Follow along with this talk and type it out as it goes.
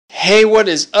Hey, what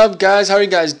is up, guys? How are you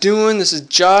guys doing? This is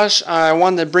Josh. I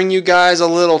wanted to bring you guys a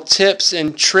little tips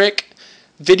and trick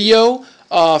video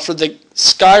for the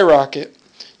Skyrocket.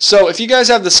 So if you guys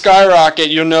have the Skyrocket,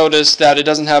 you'll notice that it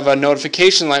doesn't have a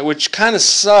notification light, which kind of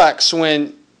sucks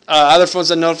when other phones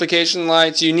have notification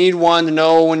lights. You need one to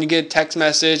know when you get a text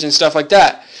message and stuff like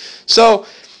that. So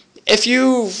if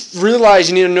you realize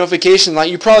you need a notification light,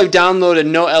 you probably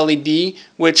downloaded NoLED,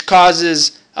 which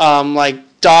causes like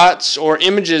dots or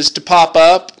images to pop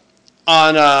up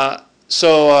on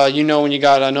so you know when you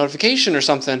got a notification or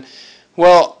something.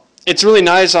 Well, it's really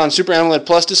nice on Super AMOLED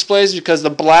Plus displays because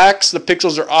the blacks, the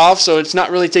pixels are off, so it's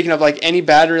not really taking up like any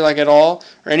battery like at all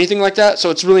or anything like that, so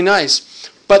it's really nice.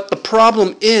 But the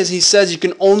problem is, he says you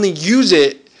can only use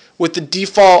it with the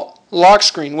default lock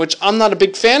screen, which I'm not a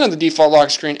big fan of the default lock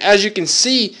screen. As you can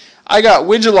see, I got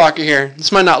WidgetLocker here.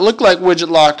 This might not look like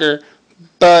WidgetLocker,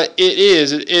 but it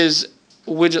is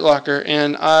WidgetLocker,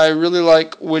 and I really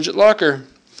like WidgetLocker.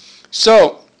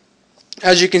 So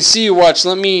as you can see, watch,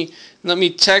 let me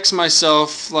text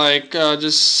myself like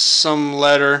just some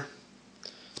letter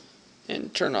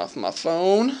and turn off my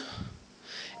phone,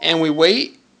 and we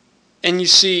wait, and you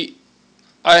see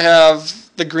I have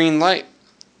the green light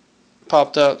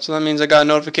popped up, so that means I got a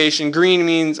notification. Green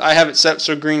means I have it set,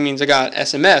 so green means I got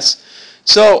SMS.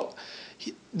 So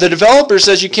the developer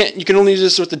says you can only use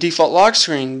this with the default lock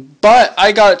screen, but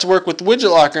I got it to work with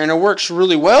WidgetLocker, and it works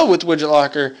really well with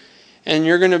WidgetLocker. And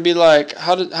you're gonna be like,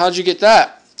 how'd you get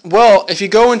that? Well, if you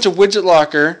go into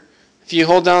WidgetLocker, if you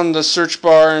hold down the search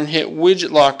bar and hit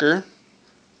WidgetLocker,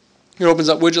 it opens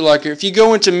up WidgetLocker. If you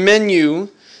go into menu,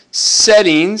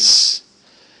 settings,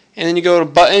 and then you go to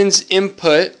buttons and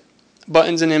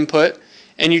input,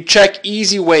 and you check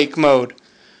easy wake mode,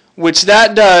 which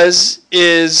that does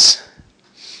is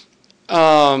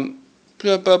it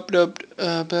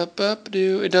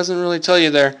doesn't really tell you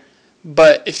there,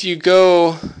 but if you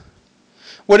go,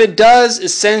 what it does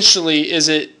essentially is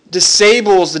it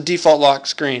disables the default lock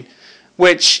screen,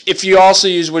 which if you also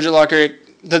use WidgetLocker,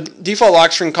 the default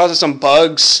lock screen causes some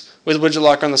bugs with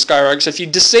WidgetLocker on the Skyrocket. So if you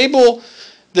disable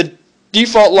the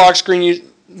default lock screen,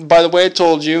 by the way I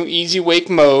told you, easy wake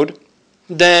mode,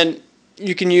 then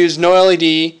you can use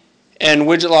NoLED, and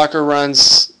WidgetLocker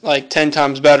runs like 10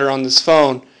 times better on this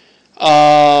phone.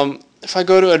 If I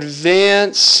go to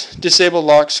advanced, disable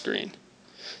lock screen,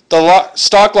 the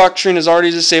stock lock screen is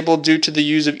already disabled due to the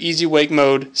use of easy wake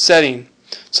mode setting.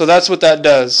 So that's what that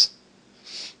does.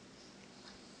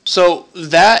 So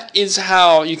that is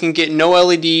how you can get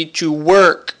NoLED to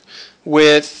work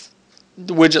with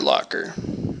the WidgetLocker.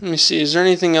 Let me see, is there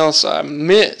anything else I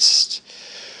missed?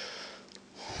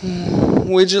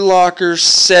 WidgetLocker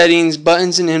settings,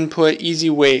 buttons and input, easy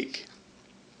wake.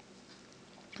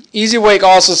 Easy wake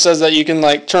also says that you can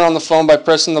like turn on the phone by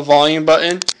pressing the volume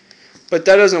button, but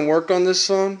that doesn't work on this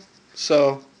phone.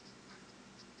 So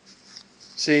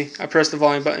see, I pressed the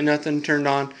volume button, nothing turned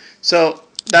on. So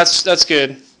that's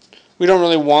good. We don't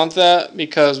really want that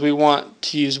because we want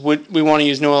to use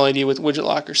NoLED with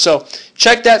WidgetLocker. So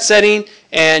check that setting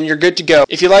and you're good to go.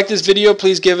 If you like this video,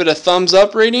 please give it a thumbs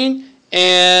up rating,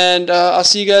 and I'll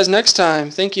see you guys next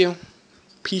time. Thank you.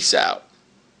 Peace out.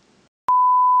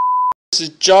 This is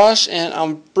Josh, and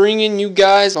I'm bringing you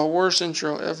guys the worst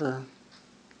intro ever.